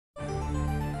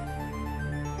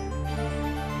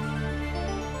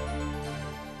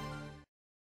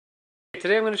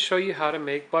today I'm going to show you how to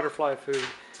make butterfly food.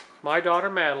 My daughter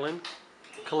Madeline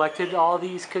collected all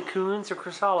these cocoons or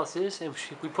chrysalises and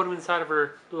we put them inside of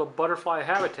her little butterfly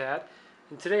habitat.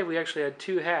 And today we actually had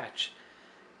 2 hatch.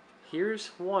 Here's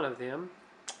one of them.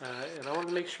 And I wanted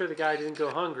to make sure the guy didn't go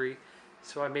hungry,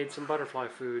 so I made some butterfly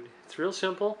food. It's real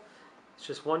simple. It's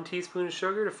just 1 teaspoon of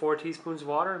sugar to 4 teaspoons of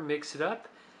water. Mix it up.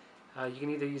 You can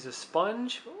either use a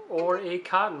sponge or a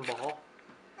cotton ball.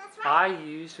 That's right. I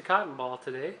used a cotton ball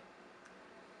today.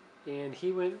 And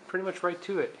he went pretty much right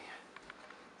to it.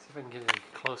 See if I can get a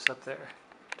close up there.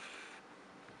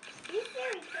 He's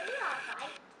very pretty, all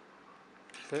right.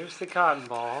 There's the cotton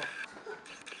ball.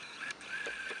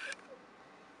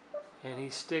 And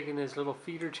he's sticking his little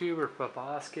feeder tube or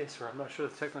proboscis, or I'm not sure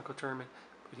the technical term,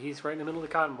 but he's right in the middle of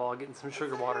the cotton ball getting some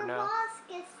sugar water now.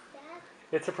 Proboscis, Dad.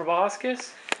 It's a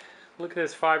proboscis? Look at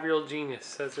this 5-year-old genius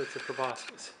says it's a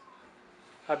proboscis.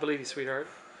 I believe you, sweetheart.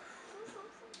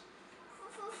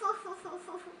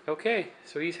 Okay,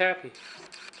 so he's happy.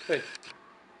 Good.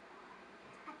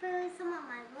 I put some of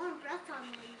my warm breath on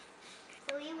him,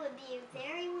 so he would be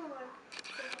very warm.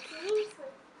 So he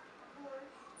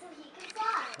could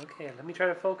fly. Okay, let me try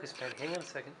to focus, man. Hang on a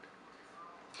second.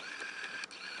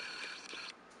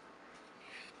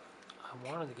 I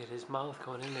wanted to get his mouth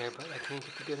going in there, but I can't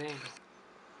get the good angle.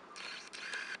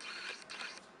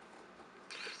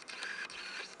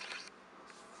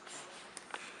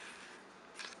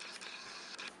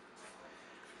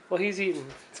 Well, he's eating.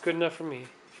 It's good enough for me.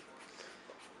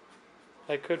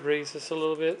 I could raise this a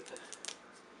little bit.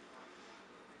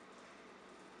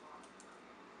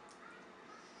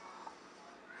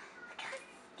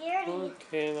 Scared he is.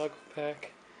 Okay, and I'll go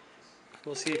back.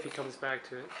 We'll see if he comes back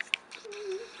to it.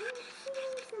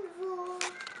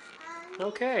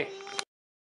 Okay.